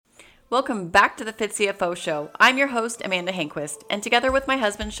Welcome back to the Fit CFO Show. I'm your host, Amanda Hanquist, and together with my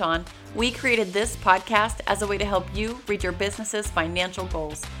husband, Sean, we created this podcast as a way to help you reach your business's financial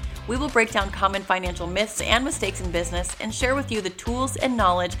goals. We will break down common financial myths and mistakes in business and share with you the tools and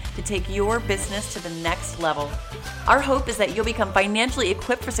knowledge to take your business to the next level. Our hope is that you'll become financially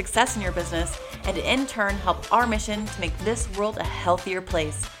equipped for success in your business and in turn help our mission to make this world a healthier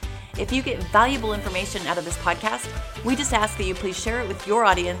place. If you get valuable information out of this podcast, we just ask that you please share it with your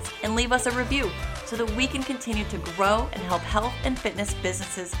audience and leave us a review so that we can continue to grow and help health and fitness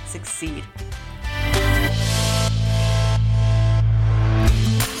businesses succeed.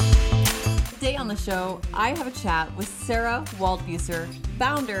 Today on the show, I have a chat with Sarah Waldbuser,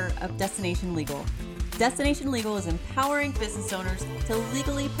 founder of Destination Legal. Destination Legal is empowering business owners to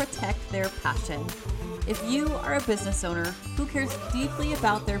legally protect their passion. If you are a business owner who cares deeply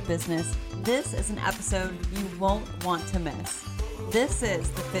about their business, this is an episode you won't want to miss. This is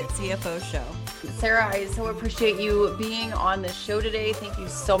the Fit CFO Show. Sarah, I so appreciate you being on the show today. Thank you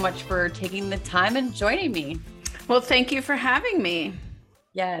so much for taking the time and joining me. Well, thank you for having me.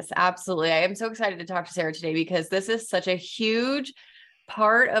 Yes, absolutely. I am so excited to talk to Sarah today because this is such a huge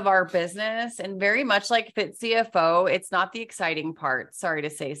part of our business and very much like Fit CFO, it's not the exciting part. Sorry to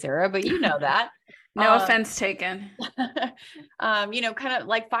say, Sarah, but you know that. No offense taken. Kind of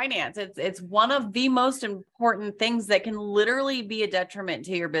like finance. It's one of the most important things that can literally be a detriment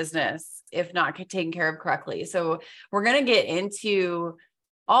to your business if not taken care of correctly. So we're going to get into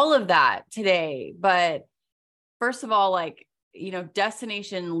all of that today. But first of all,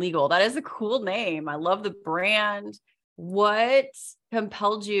 Destination Legal, that is a cool name. I love the brand. What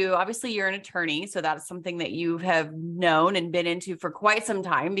compelled you? Obviously, you're an attorney, so that's something that you have known and been into for quite some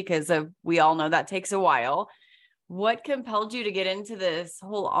time because we all know that takes a while. What compelled you to get into this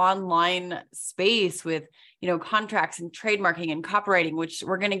whole online space with, contracts and trademarking and copywriting, which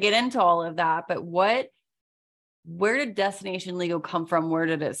we're going to get into all of that. But where did Destination Legal come from? Where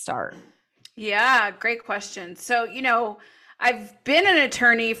did it start? Yeah, great question. So, I've been an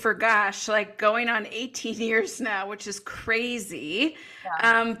attorney for going on 18 years now, which is crazy.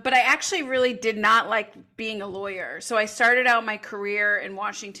 Yeah. But I actually really did not like being a lawyer. So I started out my career in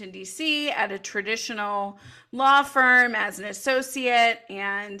Washington, D.C. at a traditional law firm as an associate.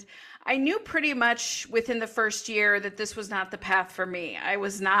 And I knew pretty much within the first year that this was not the path for me.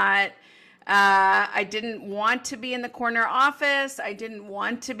 I didn't want to be in the corner office. I didn't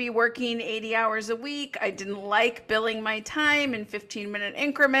want to be working 80 hours a week. I didn't like billing my time in 15-minute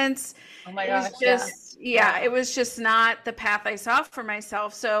increments. Oh my gosh. It was just not the path I saw for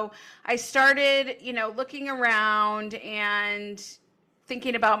myself. So I started, looking around and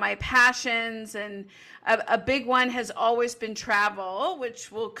thinking about my passions, and a big one has always been travel,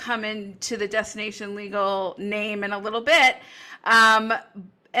 which will come into the Destination Legal name in a little bit.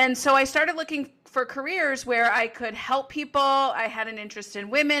 And so I started looking for careers where I could help people. I had an interest in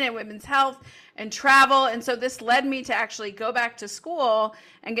women and women's health and travel. And so this led me to actually go back to school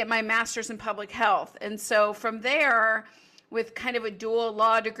and get my master's in public health. And so from there, with kind of a dual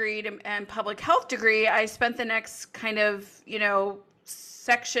law degree and public health degree, I spent the next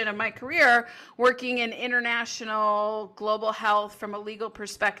section of my career working in international global health from a legal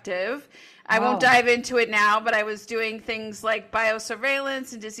perspective. I won't dive into it now, but I was doing things like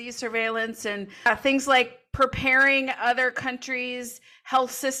biosurveillance and disease surveillance and things like preparing other countries'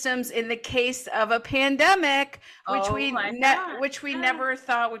 health systems in the case of a pandemic, which we never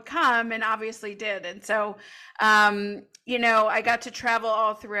thought would come and obviously did. And so, I got to travel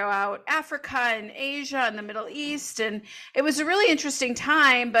all throughout Africa and Asia and the Middle East. And it was a really interesting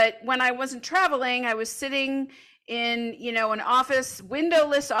time. But when I wasn't traveling, I was sitting in, an office,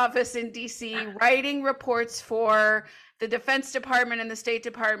 windowless office in DC, writing reports for the Defense Department and the State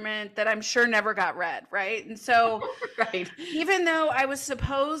Department that I'm sure never got read, right? And so even though I was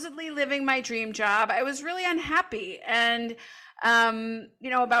supposedly living my dream job, I was really unhappy. And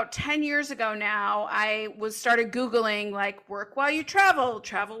about 10 years ago now, I started Googling work while you travel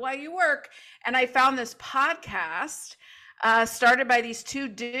while you work. And I found this podcast started by these two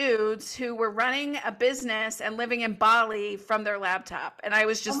dudes who were running a business and living in Bali from their laptop. And I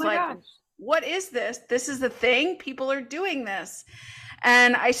was just what is this? This is the thing? People are doing this.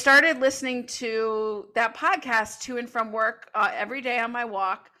 And I started listening to that podcast to and from work every day on my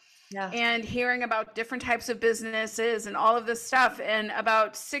walk. Yeah. And hearing about different types of businesses and all of this stuff. And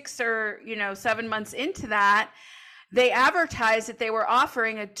about 6 or 7 months into that, they advertised that they were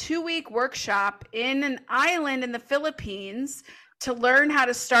offering a 2-week workshop in an island in the Philippines to learn how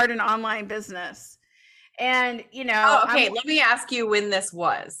to start an online business. And, let me ask you when this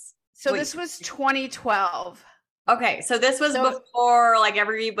was. So this was 2012. Okay. So this was So before like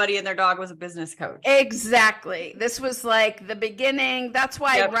everybody and their dog was a business coach. exactly. This was like the beginning. That's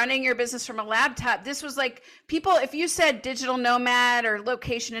why Yep. running your business from a laptop, this was like people, if you said digital nomad or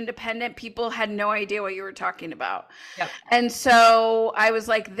location independent, people had no idea what you were talking about. Yep. And so I was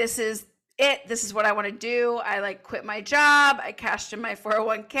like, this is it. This is what I want to do. I like quit my job. I cashed in my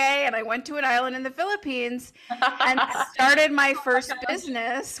 401k and I went to an island in the Philippines and started my first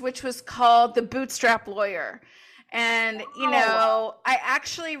business, which was called The Bootstrap Lawyer. And, Oh, I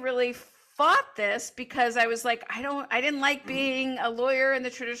actually really fought this because I was like, I didn't like being a lawyer in the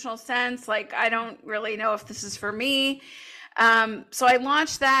traditional sense. Like, I don't really know if this is for me. So I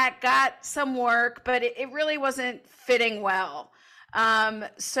launched that, got some work, but it really wasn't fitting well.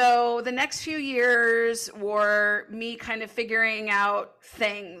 So the next few years were me kind of figuring out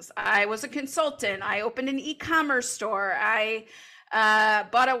things. I was a consultant. I opened an e-commerce store. I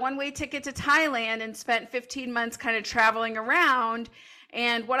bought a one-way ticket to Thailand and spent 15 months kind of traveling around.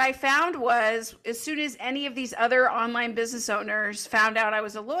 And what I found was, as soon as any of these other online business owners found out I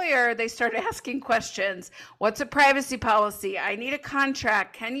was a lawyer, they started asking questions. What's a privacy policy? I need a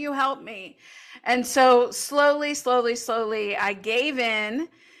contract. Can you help me? And so slowly, I gave in.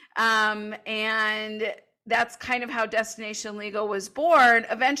 And that's kind of how Destination Legal was born.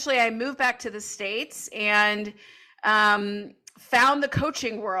 Eventually, I moved back to the States and found the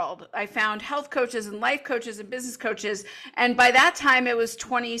coaching world. I found health coaches and life coaches and business coaches. And by that time, it was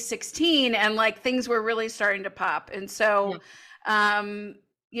 2016, and like things were really starting to pop. And so,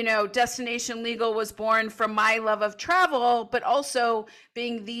 Destination Legal was born from my love of travel, but also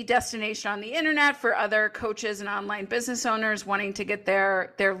being the destination on the internet for other coaches and online business owners wanting to get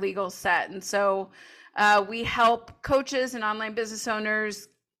their legal set. And so we help coaches and online business owners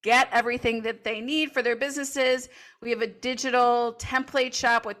get everything that they need for their businesses. We have a digital template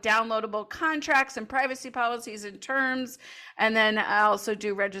shop with downloadable contracts and privacy policies and terms. And then I also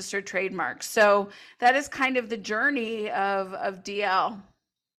do registered trademarks. So that is kind of the journey of DL.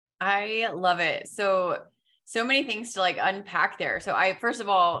 I love it. So many things to like unpack there. So first of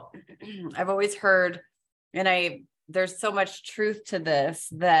all, I've always heard, and there's so much truth to this,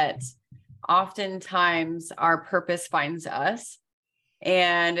 that oftentimes our purpose finds us.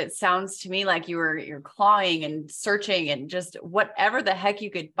 And it sounds to me like you're clawing and searching and just whatever the heck you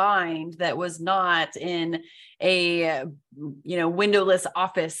could find that was not in a, windowless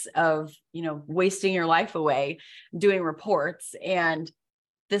office of, wasting your life away doing reports. And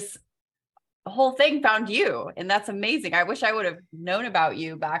this whole thing found you. And that's amazing. I wish I would have known about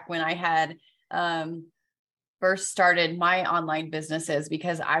you back when I had, first started my online businesses,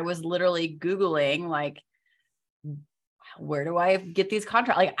 because I was literally Googling like, where do I get these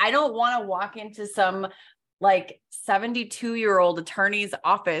contracts? Like, I don't want to walk into some like 72-year-old attorney's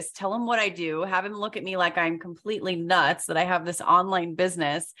office, tell him what I do, have him look at me like I'm completely nuts, that I have this online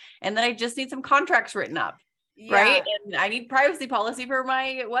business and that I just need some contracts written up. Yeah. Right. And I need privacy policy for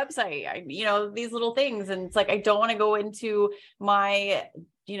my website. These little things. And it's like, I don't want to go into my,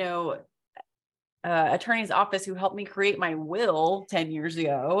 attorney's office who helped me create my will 10 years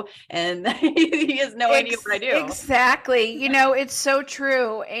ago. And he has no idea what I do. Exactly. It's so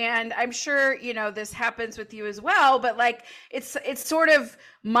true. And I'm sure, this happens with you as well, but like, it's sort of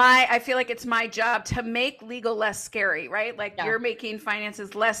I feel like it's my job to make legal less scary, right? Like you're making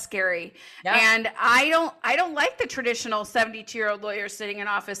finances less scary. Yeah. And I don't like the traditional 72-year-old lawyer sitting in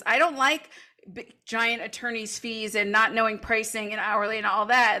office. I don't like giant attorney's fees and not knowing pricing and hourly and all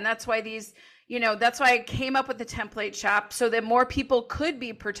that. And that's why that's why I came up with the template shop, so that more people could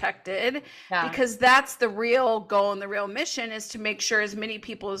be protected, because that's the real goal and the real mission, is to make sure as many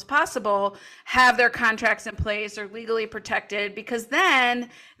people as possible have their contracts in place or legally protected, because then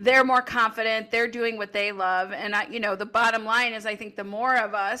they're more confident, they're doing what they love. And the bottom line is, I think the more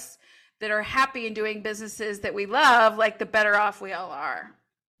of us that are happy in doing businesses that we love, like the better off we all are.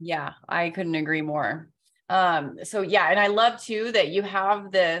 Yeah, I couldn't agree more. And I love too that you have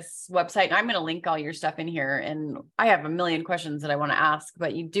this website, and I'm going to link all your stuff in here, and I have a million questions that I want to ask,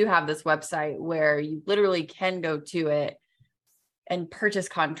 but you do have this website where you literally can go to it and purchase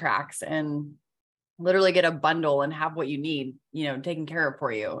contracts and literally get a bundle and have what you need, taken care of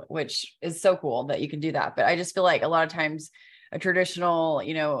for you, which is so cool that you can do that. But I just feel like a lot of times a traditional,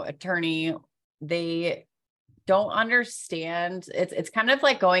 attorney, they don't understand. It's kind of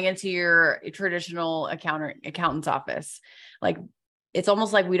like going into your traditional accountant's office. Like, it's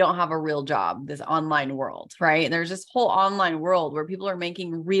almost like we don't have a real job, this online world, right? And there's this whole online world where people are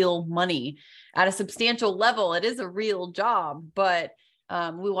making real money at a substantial level. It is a real job, but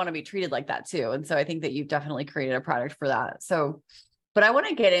we want to be treated like that too. And so I think that you've definitely created a product for that. So But I want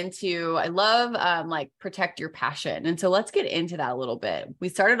to get into, I love like protect your passion. And so let's get into that a little bit. We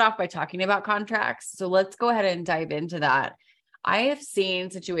started off by talking about contracts. So let's go ahead and dive into that. I have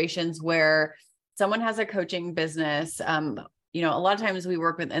seen situations where someone has a coaching business. You know, a lot of times we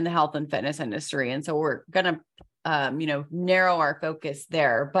work in the health and fitness industry. And so we're going to, you know, narrow our focus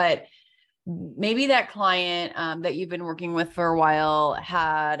there. But maybe that client that you've been working with for a while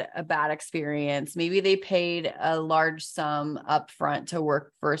had a bad experience. Maybe they paid a large sum upfront to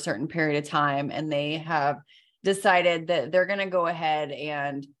work for a certain period of time, and they have decided that they're going to go ahead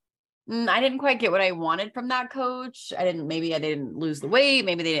and I didn't quite get what I wanted from that coach. Maybe I didn't lose the weight.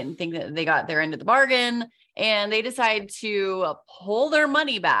 Maybe they didn't think that they got their end of the bargain, and they decide to pull their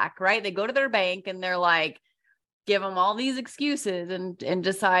money back, right? They go to their bank and they're like, give them all these excuses and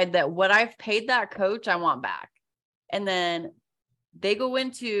decide that what I've paid that coach, I want back. And then they go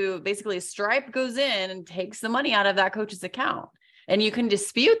into basically Stripe goes in and takes the money out of that coach's account. And you can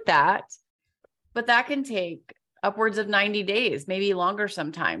dispute that, but that can take upwards of 90 days, maybe longer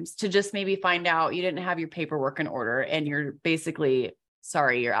sometimes, to just maybe find out you didn't have your paperwork in order and you're basically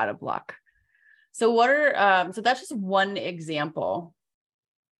sorry, you're out of luck. So so that's just one example.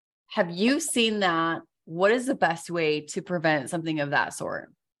 Have you seen that? What is the best way to prevent something of that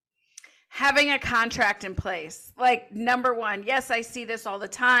sort? Having a contract in place. Like, number one, yes, I see this all the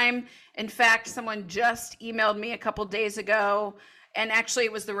time. In fact, someone just emailed me a couple days ago, and actually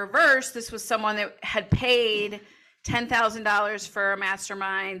it was the reverse. This was someone that had paid $10,000 for a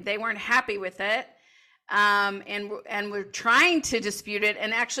mastermind. They weren't happy with it. And we're trying to dispute it.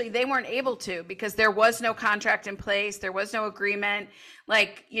 And actually they weren't able to, because there was no contract in place. There was no agreement.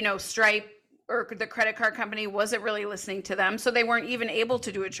 Like, you know, Stripe or the credit card company wasn't really listening to them. So they weren't even able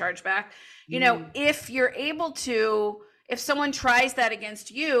to do a chargeback. You know, if you're able to, if someone tries that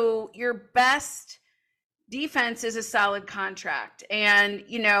against you, your best defense is a solid contract. And,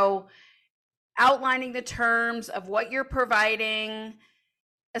 you know, outlining the terms of what you're providing,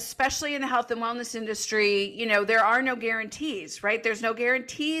 especially in the health and wellness industry, you know, there are no guarantees, right? There's no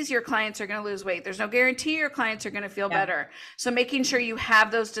guarantees your clients are going to lose weight. There's no guarantee your clients are going to feel better. So making sure you have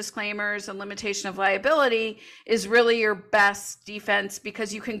those disclaimers and limitation of liability is really your best defense,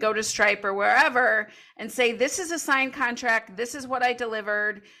 because you can go to Stripe or wherever and say, this is a signed contract. This is what I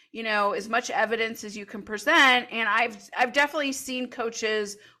delivered, you know, as much evidence as you can present. And I've definitely seen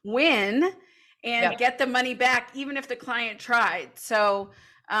coaches win and get the money back, even if the client tried. So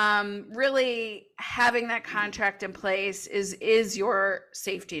really having that contract in place is your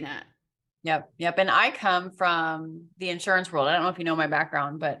safety net. Yep. And I come from the insurance world. I don't know if you know my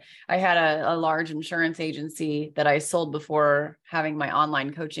background, but I had a large insurance agency that I sold before having my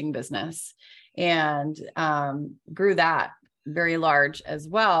online coaching business, and grew that very large as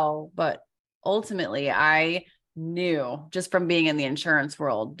well. But ultimately I knew, just from being in the insurance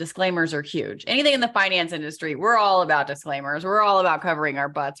world, disclaimers are huge. Anything in the finance industry, we're all about disclaimers. We're all about covering our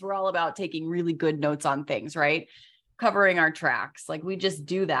butts. We're all about taking really good notes on things, right? Covering our tracks. Like, we just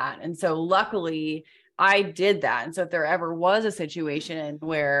do that. And so luckily I did that. And so if there ever was a situation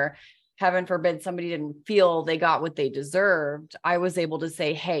where, heaven forbid, somebody didn't feel they got what they deserved, I was able to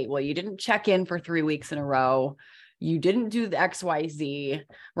say, hey, well, you didn't check in for 3 weeks in a row. You didn't do the XYZ,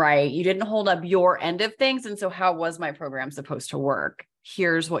 right? You didn't hold up your end of things. And so how was my program supposed to work?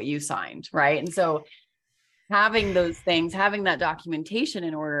 Here's what you signed, right? And so having those things, having that documentation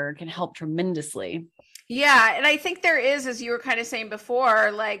in order can help tremendously. Yeah. And I think there is, as you were kind of saying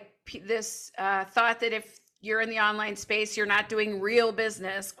before, like this thought that if you're in the online space, you're not doing real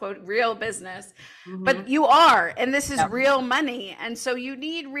business, quote, real business, but you are, and this is real money. And so you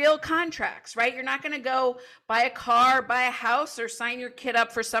need real contracts, right? You're not going to go buy a car, buy a house, or sign your kid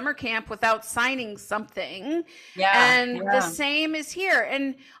up for summer camp without signing something. The same is here,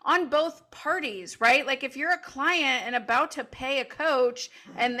 and on both parties, right? Like, if you're a client and about to pay a coach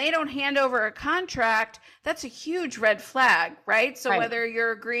and they don't hand over a contract, that's a huge red flag, right? So whether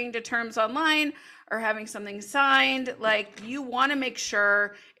you're agreeing to terms online or having something signed, like, you want to make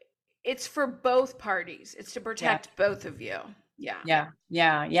sure it's for both parties. It's to protect both of you. Yeah.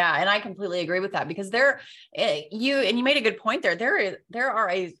 And I completely agree with that, because you made a good point there. There are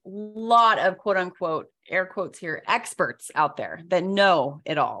a lot of quote unquote, air quotes here, experts out there that know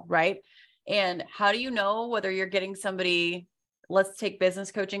it all, right? And how do you know whether you're getting somebody? Let's take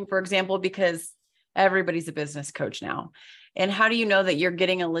business coaching, for example, because everybody's a business coach now. And how do you know that you're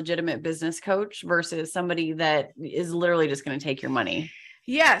getting a legitimate business coach versus somebody that is literally just going to take your money?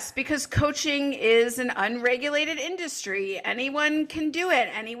 Yes, because coaching is an unregulated industry. Anyone can do it.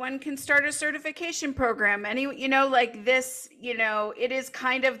 Anyone can start a certification program. Like this, it is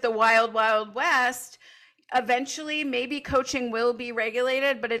kind of the wild, wild west. eventually maybe coaching will be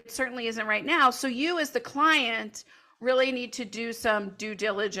regulated, but it certainly isn't right now. So you as the client really need to do some due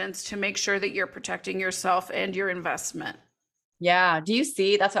diligence to make sure that you're protecting yourself and your investment. Yeah. Do you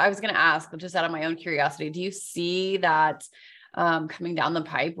see, that's what I was going to ask, just out of my own curiosity. Do you see that coming down the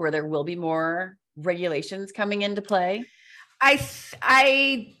pipe where there will be more regulations coming into play?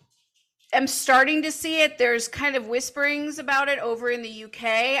 I am starting to see it. There's kind of whisperings about it over in the UK.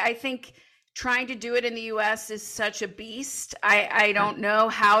 I think trying to do it in the US is such a beast. I don't know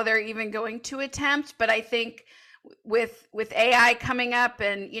how they're even going to attempt, but I think with AI coming up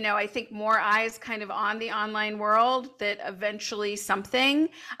and, I think more eyes kind of on the online world, that eventually something,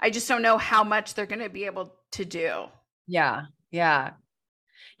 I just don't know how much they're going to be able to do. Yeah. Yeah.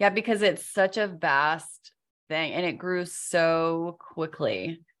 Yeah. Because it's such a vast thing and it grew so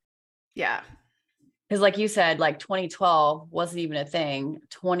quickly. Yeah. Because like you said, like 2012 wasn't even a thing.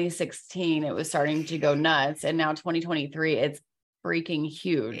 2016, it was starting to go nuts. And now 2023, it's freaking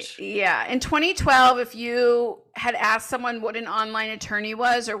huge. Yeah. In 2012, if you had asked someone what an online attorney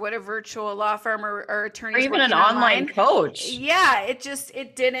was or what a virtual law firm or attorney, or even an online coach. Yeah. It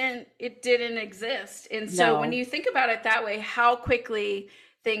didn't exist. And so when you think about it that way, how quickly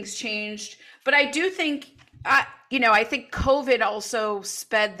things changed. But I do think, I think COVID also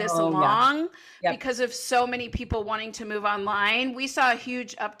sped this along because of so many people wanting to move online. We saw a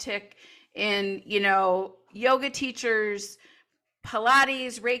huge uptick in, yoga teachers,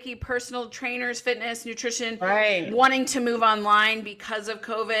 Pilates, Reiki, personal trainers, fitness, nutrition, wanting to move online because of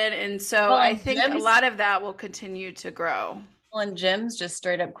COVID. And so I think a lot of that will continue to grow. Well, and gyms just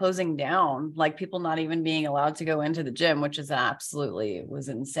straight up closing down, like people not even being allowed to go into the gym, which is was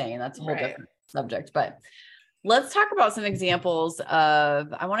insane. That's a whole different subject, but let's talk about some examples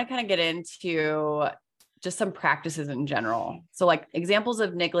of, I want to kind of get into just some practices in general. So like examples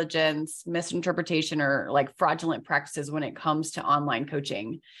of negligence, misinterpretation, or like fraudulent practices when it comes to online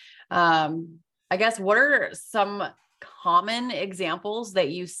coaching. I guess, what are some common examples that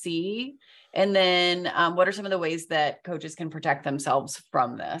you see? And then what are some of the ways that coaches can protect themselves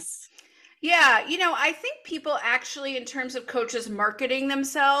from this? Yeah, I think people actually, in terms of coaches marketing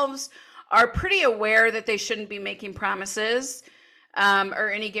themselves, are pretty aware that they shouldn't be making promises or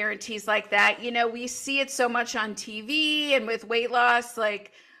any guarantees like that. We see it so much on TV and with weight loss,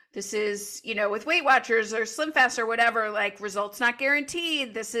 like this is, with Weight Watchers or Slim Fast or whatever, like results not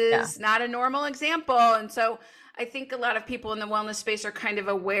guaranteed. This is not a normal example. And so I think a lot of people in the wellness space are kind of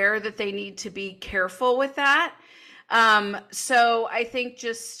aware that they need to be careful with that. So I think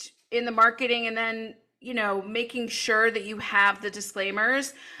just in the marketing and then, making sure that you have the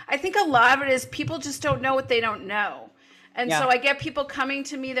disclaimers. I think a lot of it is people just don't know what they don't know. And so I get people coming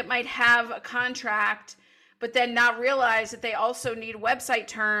to me that might have a contract, but then not realize that they also need website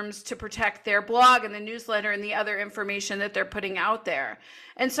terms to protect their blog and the newsletter and the other information that they're putting out there.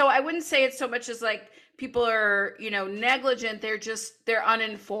 And so I wouldn't say it's so much as like people are, negligent. They're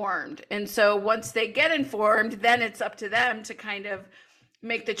uninformed. And so once they get informed, then it's up to them to kind of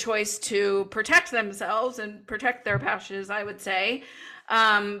make the choice to protect themselves and protect their passions, I would say.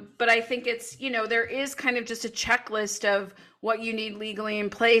 But I think it's, there is kind of just a checklist of what you need legally in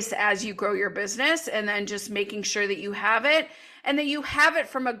place as you grow your business, and then just making sure that you have it and that you have it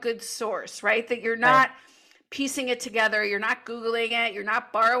from a good source, right? That you're not piecing it together. You're not Googling it. You're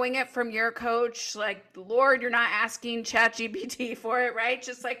not borrowing it from your coach. Like, Lord, you're not asking ChatGPT for it, right?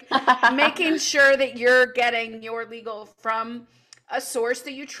 Just like making sure that you're getting your legal from a source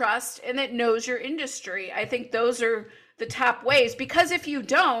that you trust and that knows your industry. I think those are the top ways, because if you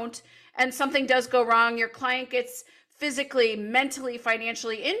don't and something does go wrong, your client gets physically, mentally,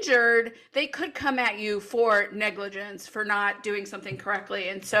 financially injured, they could come at you for negligence, for not doing something correctly.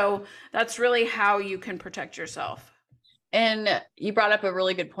 And so that's really how you can protect yourself. And you brought up a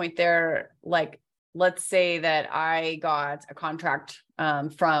really good point there. Like, let's say that I got a contract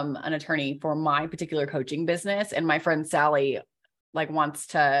from an attorney for my particular coaching business, and my friend Sally wants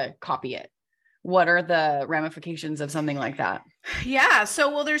to copy it. What are the ramifications of something like that? Yeah.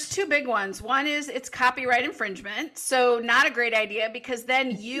 So, there's two big ones. One is it's copyright infringement. So not a great idea, because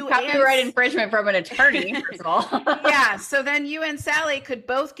then you copyright infringement from an attorney, first of all. Yeah. So then you and Sally could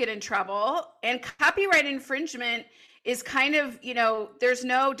both get in trouble. And copyright infringement is kind of, there's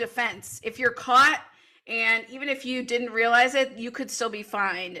no defense. If you're caught, and even if you didn't realize it, you could still be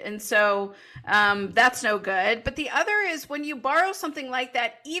fined. And so that's no good. But the other is when you borrow something like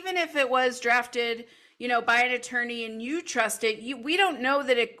that, even if it was drafted, by an attorney and you trust it, we don't know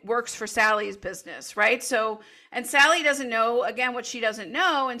that it works for Sally's business, right? So, and Sally doesn't know, again, what she doesn't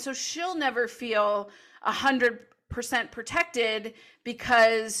know. And so she'll never feel 100% protected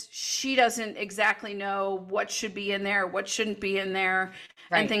because she doesn't exactly know what should be in there, what shouldn't be in there,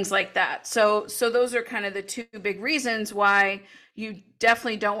 and things like that. So those are kind of the two big reasons why you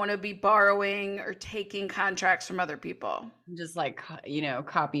definitely don't want to be borrowing or taking contracts from other people. Just like,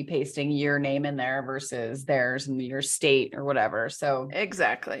 copy pasting your name in there versus theirs and your state or whatever. So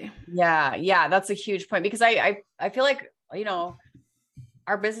exactly. Yeah. That's a huge point, because I feel like,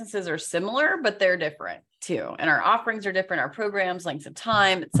 our businesses are similar, but they're different too. And our offerings are different, our programs, lengths of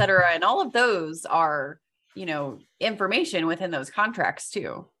time, et cetera. And all of those are, information within those contracts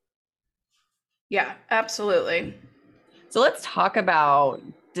too. Yeah, absolutely. So let's talk about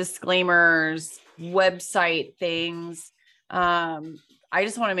disclaimers, website things. I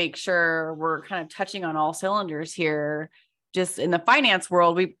just want to make sure we're kind of touching on all cylinders here. Just in the finance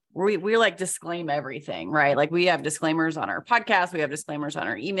world, we like disclaim everything, right? Like we have disclaimers on our podcast, we have disclaimers on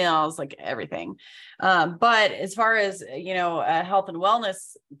our emails, like everything. But as far as, a health and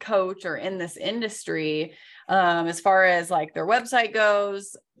wellness coach or in this industry, as far as like their website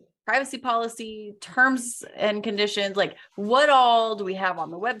goes, privacy policy, terms and conditions, like what all do we have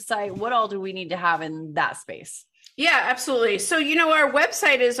on the website? What all do we need to have in that space? Yeah, absolutely. So, our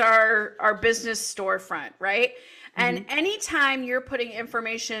website is our business storefront, right? And anytime you're putting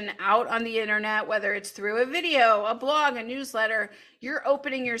information out on the internet, whether it's through a video, a blog, a newsletter, you're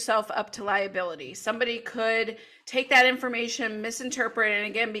opening yourself up to liability. Somebody could take that information, misinterpret, and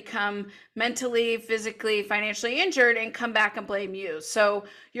again, become mentally, physically, financially injured and come back and blame you. So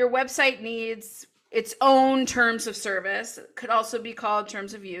your website needs its own terms of service, could also be called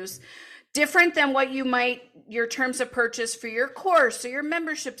terms of use. Different than what your terms of purchase for your course or your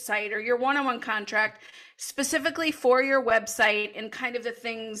membership site or your one-on-one contract, specifically for your website and kind of the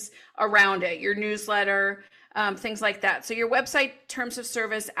things around it, your newsletter, things like that. So your website terms of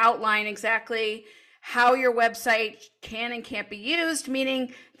service outline exactly how your website can and can't be used,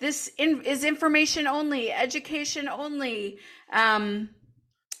 meaning this is information only, education only.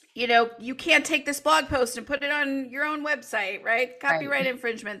 You can't take this blog post and put it on your own website, right? Copyright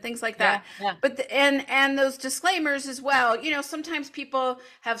infringement, things like that. Yeah. But and those disclaimers as well. Sometimes people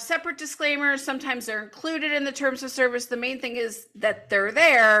have separate disclaimers. Sometimes they're included in the terms of service. The main thing is that they're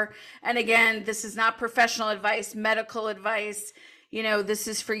there. And again, this is not professional advice, medical advice. This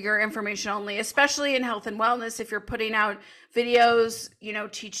is for your information only, especially in health and wellness. If you're putting out videos,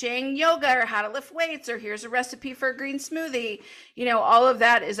 teaching yoga or how to lift weights, or here's a recipe for a green smoothie, all of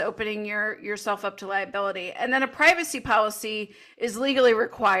that is opening yourself up to liability. And then a privacy policy is legally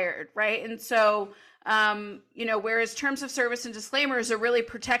required, right? And so, whereas terms of service and disclaimers are really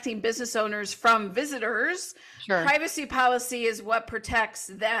protecting business owners from visitors, sure, privacy policy is what protects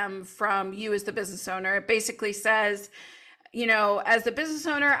them from you as the business owner. It basically says, as the business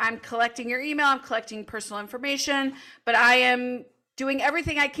owner, I'm collecting your email, I'm collecting personal information, but I am doing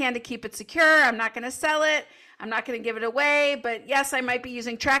everything I can to keep it secure. I'm not going to sell it. I'm not going to give it away. But yes, I might be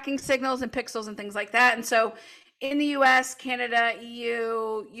using tracking signals and pixels and things like that. And so in the US, Canada,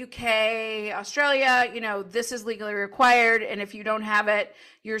 EU, UK, Australia, this is legally required. And if you don't have it,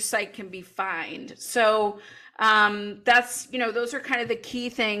 your site can be fined. So that's, those are kind of the key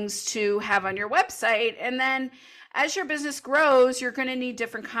things to have on your website. And then as your business grows, you're going to need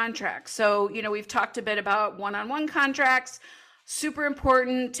different contracts. So, we've talked a bit about one-on-one contracts, super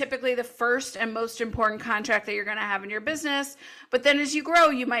important, typically the first and most important contract that you're going to have in your business. But then as you grow,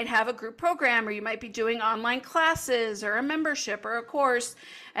 you might have a group program, or you might be doing online classes or a membership or a course.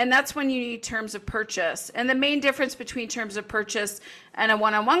 And that's when you need terms of purchase. And the main difference between terms of purchase and a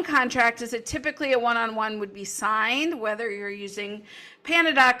one-on-one contract is that typically a one-on-one would be signed, whether you're using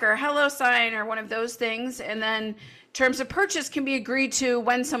PandaDoc or HelloSign or one of those things. And then terms of purchase can be agreed to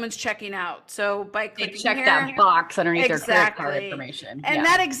when someone's checking out. So by clicking check here, that box underneath their credit card exactly, information. And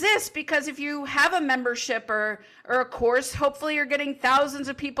that exists because if you have a membership or a course, hopefully you're getting thousands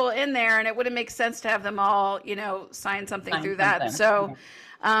of people in there, and it wouldn't make sense to have them all, sign something through that. So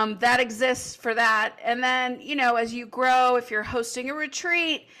that exists for that. And then, as you grow, if you're hosting a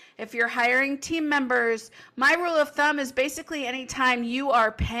retreat, if you're hiring team members, my rule of thumb is basically anytime you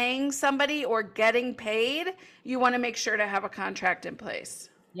are paying somebody or getting paid, you want to make sure to have a contract in place.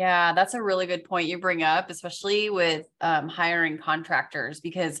 Yeah, that's a really good point you bring up, especially with hiring contractors,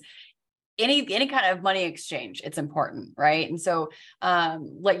 because any kind of money exchange, it's important, right? And so,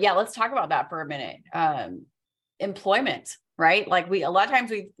 let's talk about that for a minute. Employment, right? Like a lot of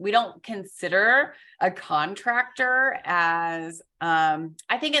times we don't consider a contractor as,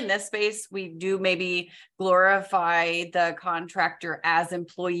 I think in this space, we do maybe glorify the contractor as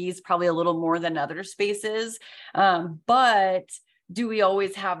employees, probably a little more than other spaces. But do we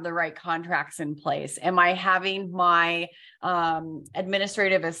always have the right contracts in place? Am I having my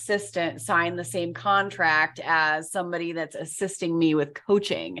administrative assistant sign the same contract as somebody that's assisting me with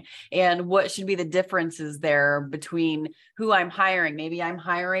coaching? And what should be the differences there between who I'm hiring? Maybe I'm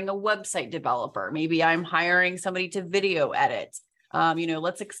hiring a website developer. Maybe I'm hiring somebody to video edit.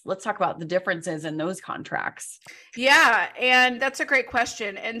 Let's talk about the differences in those contracts. Yeah, and that's a great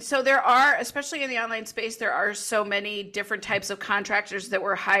question. And so there are, especially in the online space, there are so many different types of contractors that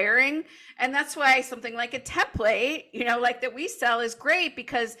we're hiring. And that's why something like a template, like that we sell is great,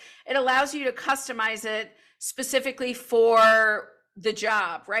 because it allows you to customize it specifically for the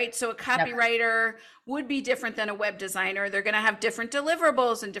job, right? So a copywriter would be different than a web designer. They're going to have different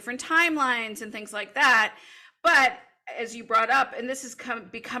deliverables and different timelines and things like that. But as you brought up, and this is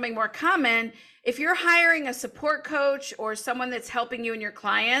becoming more common, if you're hiring a support coach or someone that's helping you and your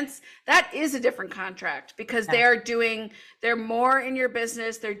clients, that is a different contract, because they're more in your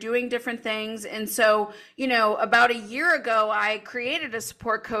business, they're doing different things. And so, about a year ago, I created a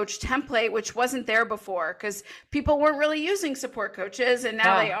support coach template, which wasn't there before, because people weren't really using support coaches, and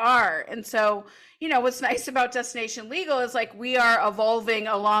now they are. And so, what's nice about Destination Legal is like we are evolving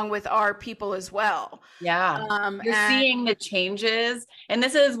along with our people as well. Yeah. You're seeing the changes. And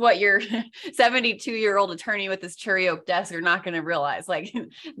this is what your 72-year-old attorney with this cherry oak desk are not going to realize. Like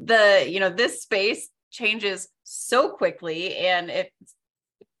this space changes so quickly. And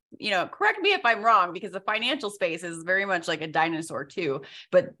correct me if I'm wrong, because the financial space is very much like a dinosaur too,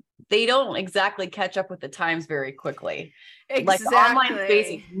 but they don't exactly catch up with the times very quickly. Exactly. Like the online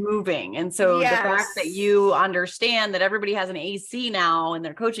space is moving. And so the fact that you understand that everybody has an AC now in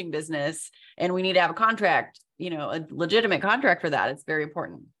their coaching business, and we need to have a contract, a legitimate contract for that, it's very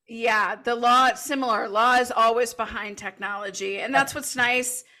important. Yeah. The law is always behind technology. And that's what's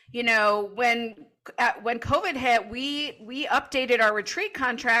nice. When COVID hit, we updated our retreat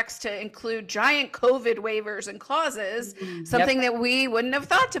contracts to include giant COVID waivers and clauses, something that we wouldn't have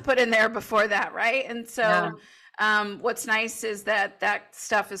thought to put in there before that. Right. And so what's nice is that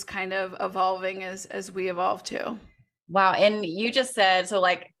stuff is kind of evolving as we evolve too. Wow. And you just said, so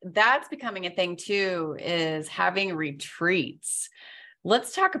like that's becoming a thing too, is having retreats.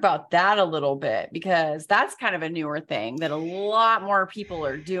 Let's talk about that a little bit, because that's kind of a newer thing that a lot more people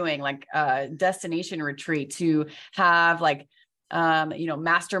are doing, like a destination retreat, to have like,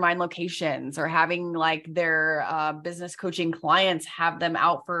 mastermind locations, or having like their business coaching clients have them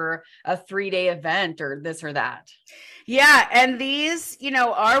out for a 3-day event or this or that. Yeah. And these,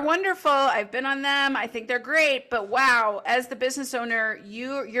 are wonderful. I've been on them. I think they're great, but wow, as the business owner,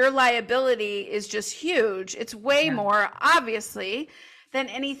 your liability is just huge. It's way more, obviously, than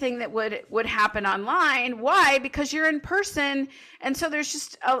anything that would happen online. Why? Because you're in person. And so there's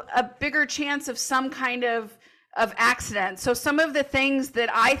just a bigger chance of some kind of accident. So some of the things that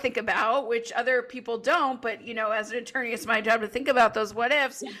I think about, which other people don't, but as an attorney, it's my job to think about those what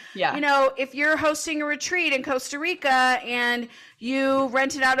ifs. Yeah. If you're hosting a retreat in Costa Rica and you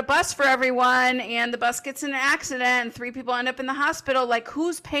rented out a bus for everyone and the bus gets in an accident and 3 people end up in the hospital, like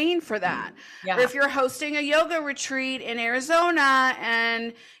who's paying for that? Yeah. Or if you're hosting a yoga retreat in Arizona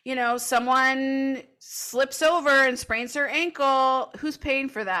and, someone slips over and sprains their ankle, who's paying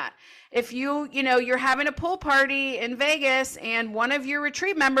for that? If you're having a pool party in Vegas and one of your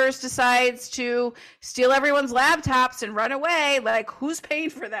retreat members decides to steal everyone's laptops and run away, like who's paying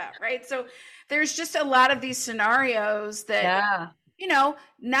for that, right? So there's just a lot of these scenarios that,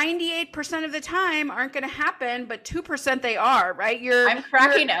 98% of the time aren't going to happen, but 2% they are, right? I'm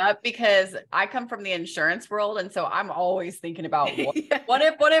cracking up because I come from the insurance world. And so I'm always thinking about what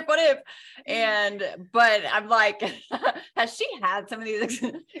if, but I'm like, has she had some of these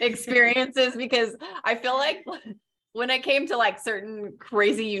experiences? Because I feel like when it came to like certain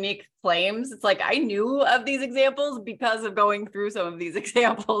crazy, unique claims, it's like, I knew of these examples because of going through some of these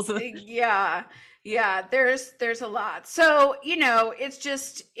examples. Yeah, there's a lot. So,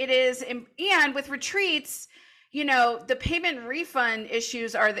 it is, and with retreats, the payment and refund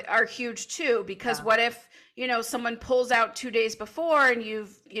issues are huge too, because what if, someone pulls out 2 days before and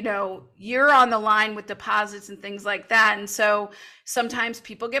you're on the line with deposits and things like that. And so sometimes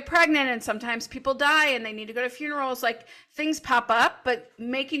people get pregnant and sometimes people die and they need to go to funerals, like things pop up, but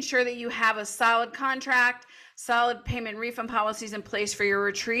making sure that you have a solid contract, solid payment refund policies in place for your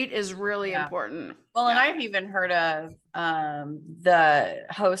retreat is really important. Well, and I've even heard of the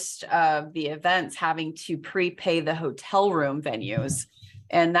host of the events having to prepay the hotel room venues.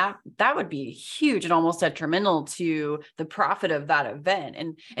 And that would be huge and almost detrimental to the profit of that event.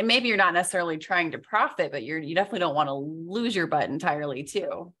 And maybe you're not necessarily trying to profit, but you definitely don't want to lose your butt entirely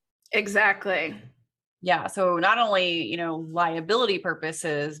too. Exactly. Yeah. So not only, liability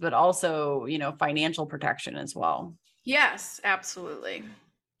purposes, but also, financial protection as well. Yes, absolutely.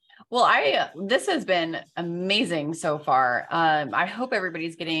 Well, this has been amazing so far. I hope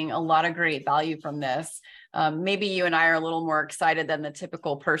everybody's getting a lot of great value from this. Maybe you and I are a little more excited than the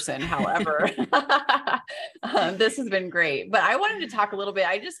typical person. However, this has been great. But I wanted to talk a little bit.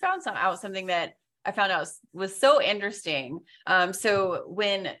 I just found out something that I found out was so interesting. So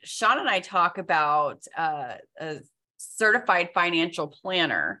when Sean and I talk about a certified financial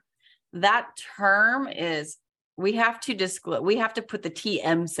planner, that term is, we have to disclose, we have to put the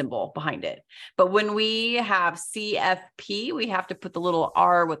TM symbol behind it. But when we have CFP, we have to put the little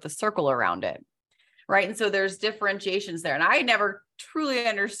R with the circle around it. Right. And so there's differentiations there. And I never truly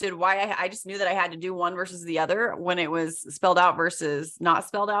understood why. I just knew that I had to do one versus the other when it was spelled out versus not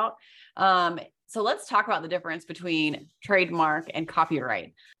spelled out. So let's talk about the difference between trademark and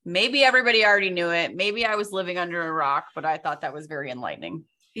copyright. Maybe everybody already knew it. Maybe I was living under a rock, but I thought that was very enlightening.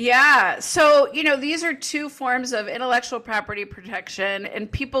 Yeah. So, these are two forms of intellectual property protection,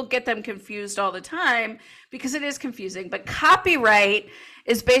 and people get them confused all the time because it is confusing. But copyright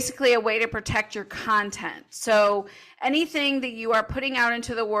is basically a way to protect your content. So anything that you are putting out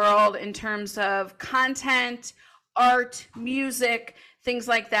into the world in terms of content, art, music, things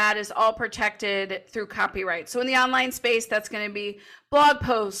like that is all protected through copyright. So in the online space, that's going to be blog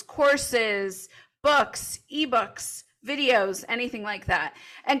posts, courses, books, ebooks, videos, anything like that.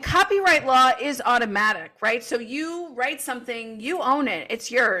 And copyright law is automatic, right? So you write something, you own it,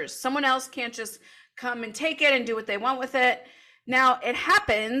 it's yours. Someone else can't just come and take it and do what they want with it. Now it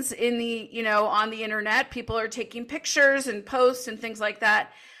happens in the, on the internet, people are taking pictures and posts and things like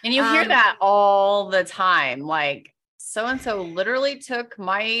that. And you hear that all the time. Like, so-and-so literally took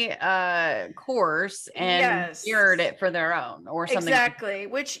my course and mirrored it for their own or something. Exactly.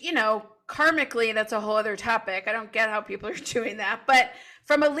 Which, karmically, that's a whole other topic. I don't get how people are doing that. But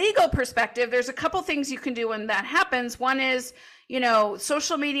from a legal perspective, there's a couple things you can do when that happens. One is,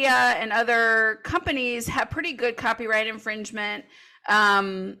 social media and other companies have pretty good copyright infringement,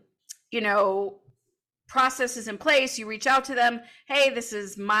 processes in place. You reach out to them. Hey, this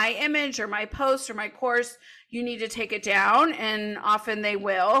is my image or my post or my course. You need to take it down. And often they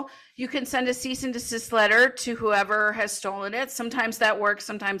will. You can send a cease and desist letter to whoever has stolen it. Sometimes that works.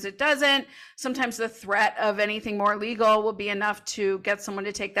 Sometimes it doesn't. Sometimes the threat of anything more legal will be enough to get someone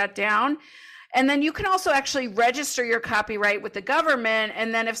to take that down. And then you can also actually register your copyright with the government.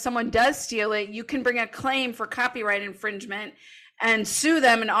 And then if someone does steal it, you can bring a claim for copyright infringement and sue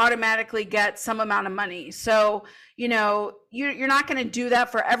them and automatically get some amount of money. So, you're not going to do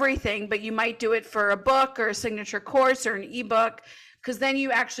that for everything, but you might do it for a book or a signature course or an ebook, because then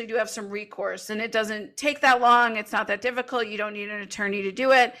you actually do have some recourse, and it doesn't take that long. It's not that difficult. You don't need an attorney to do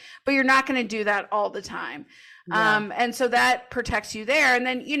it, but you're not going to do that all the time. Yeah. And so that protects you there. And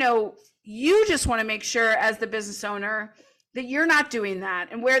then, you just want to make sure as the business owner that you're not doing that.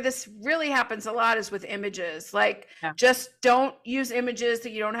 And where this really happens a lot is with images. Like, just don't use images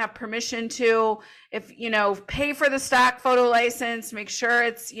that you don't have permission to. If, pay for the stock photo license, make sure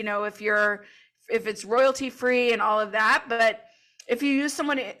it's, if it's royalty free and all of that. But if you use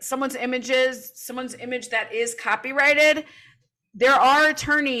someone's image that is copyrighted, there are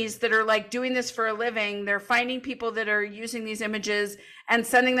attorneys that are like doing this for a living. They're finding people that are using these images and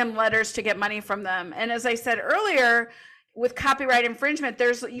sending them letters to get money from them. And as I said earlier, with copyright infringement,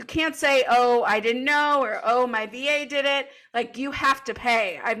 you can't say, oh, I didn't know, or oh, my VA did it. Like, you have to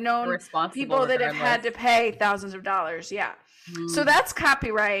pay. I've known people that have had to pay thousands of dollars. Yeah. So that's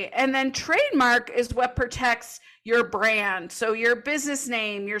copyright. And then trademark is what protects your brand. So your business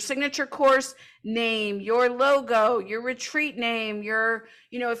name, your signature course name, your logo, your retreat name,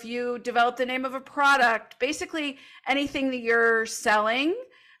 if you develop the name of a product, basically anything that you're selling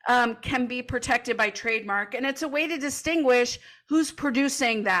can be protected by trademark. And it's a way to distinguish who's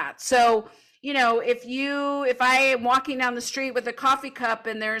producing that. So, if I am walking down the street with a coffee cup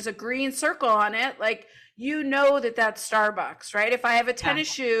and there's a green circle on it, like, that's Starbucks, right? If I have a tennis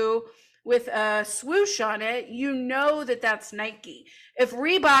shoe with a swoosh on it, that's Nike. If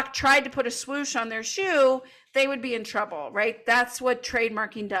Reebok tried to put a swoosh on their shoe, they would be in trouble, right? That's what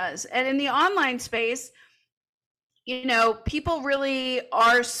trademarking does. And in the online space, people really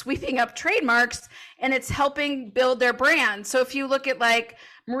are sweeping up trademarks, and it's helping build their brand. So if you look at like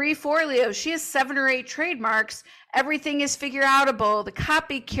Marie Forleo, she has 7 or 8 trademarks. Everything is figure outable, the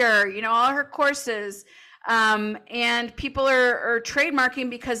copy cure, all her courses. And people are trademarking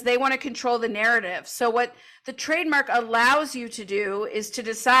because they want to control the narrative. So what the trademark allows you to do is to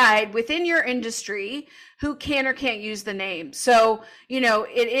decide within your industry who can or can't use the name. So,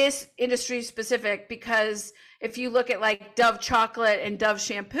 it is industry specific, because if you look at like Dove chocolate and Dove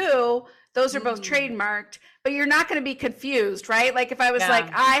shampoo, those are both trademarked, but you're not going to be confused, right? Like if I was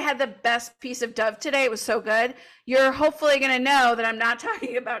like, I had the best piece of Dove today, it was so good, you're hopefully going to know that I'm not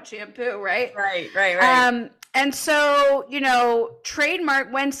talking about shampoo, right? Right. And so,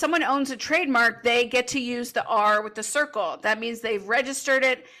 trademark, when someone owns a trademark, they get to use the R with the circle. That means they've registered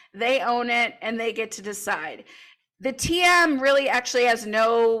it, they own it, and they get to decide. The TM really actually has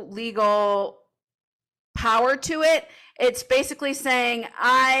no legal power to it. It's basically saying,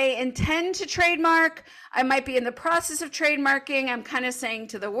 I intend to trademark. I might be in the process of trademarking. I'm kind of saying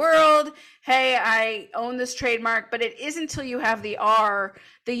to the world, hey, I own this trademark, but it isn't until you have the R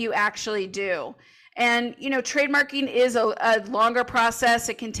that you actually do. And, trademarking is a longer process.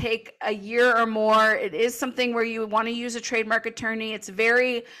 It can take a year or more. It is something where you want to use a trademark attorney. It's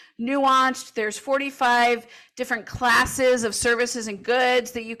very nuanced. There's 45 different classes of services and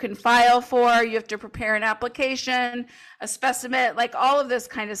goods that you can file for. You have to prepare an application, a specimen, like all of this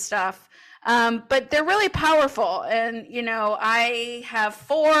kind of stuff. But they're really powerful. And, I have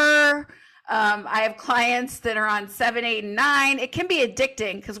 4. I have clients that are on 7, 8, and 9. It can be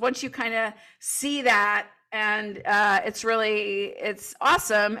addicting because once you kind of see that, and it's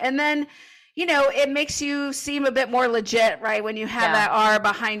awesome. And then, it makes you seem a bit more legit, right? When you have that R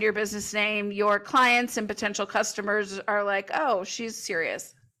behind your business name, your clients and potential customers are like, oh, she's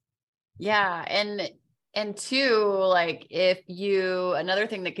serious. Yeah. And two, like another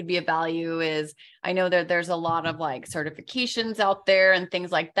thing that could be of value is, I know that there's a lot of like certifications out there and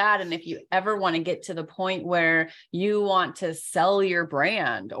things like that. And if you ever want to get to the point where you want to sell your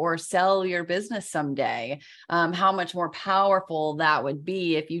brand or sell your business someday, how much more powerful that would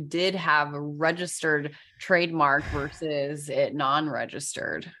be if you did have a registered trademark versus it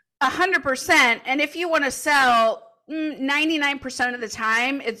non-registered. 100%. And if you want to sell, 99% of the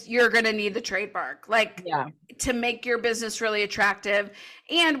time, you're going to need the trademark, to make your business really attractive.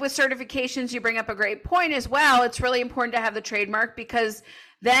 And with certifications, you bring up a great point as well. It's really important to have the trademark, because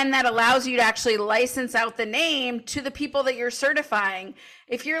then that allows you to actually license out the name to the people that you're certifying.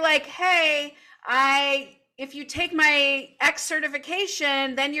 If you're like, hey, if you take my X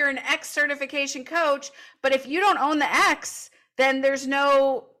certification, then you're an X certification coach. But if you don't own the X, then there's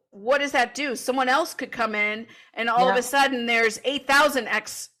no, what does that do? Someone else could come in and all of a sudden there's 8,000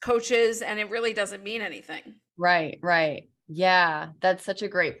 X coaches and it really doesn't mean anything. Right. Yeah. That's such a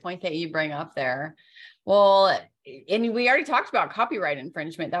great point that you bring up there. Well, and we already talked about copyright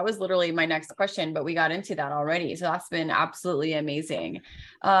infringement. That was literally my next question, but we got into that already. So that's been absolutely amazing.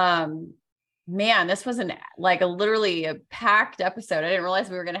 Man, this was literally a packed episode. I didn't realize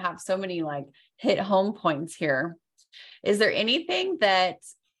we were going to have so many hit home points here. Is there anything that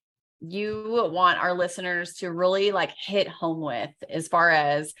you want our listeners to really hit home with, as far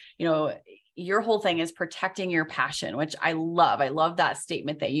as, your whole thing is protecting your passion, which I love. I love that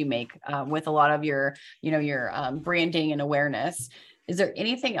statement that you make with a lot of your branding and awareness. Is there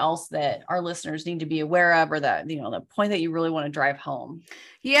anything else that our listeners need to be aware of, or that, the point that you really want to drive home?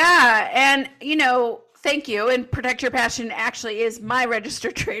 Yeah. And, thank you. And protect your passion actually is my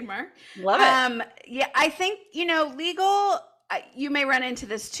registered trademark. Love it. Yeah. I think, legal, you may run into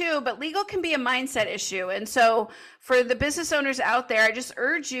this too, but legal can be a mindset issue. And so for the business owners out there, I just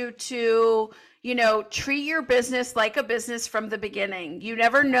urge you to, treat your business like a business from the beginning. You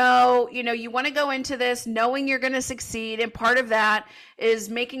never know, you want to go into this knowing you're going to succeed. And part of that is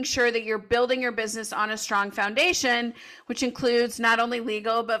making sure that you're building your business on a strong foundation, which includes not only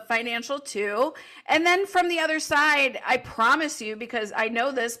legal, but financial too. And then from the other side, I promise you, because I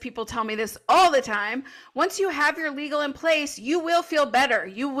know this, people tell me this all the time, once you have your legal in place, you will feel better.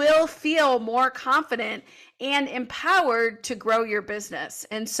 You will feel more confident and empowered to grow your business.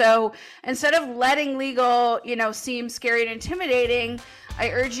 And so instead of letting legal, seem scary and intimidating, I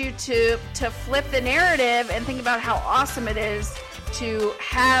urge you to flip the narrative and think about how awesome it is to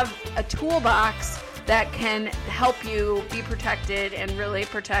have a toolbox that can help you be protected and really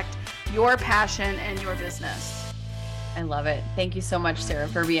protect your passion and your business. I love it. Thank you so much, Sarah,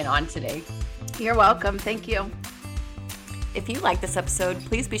 for being on today. You're welcome. Thank you. If you like this episode,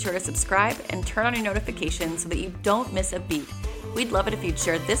 please be sure to subscribe and turn on your notifications so that you don't miss a beat. We'd love it if you'd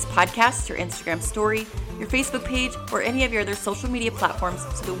share this podcast, your Instagram story, your Facebook page, or any of your other social media platforms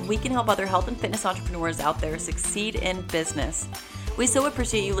so that we can help other health and fitness entrepreneurs out there succeed in business. We so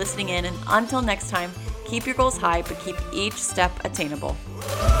appreciate you listening in, and until next time, keep your goals high, but keep each step attainable.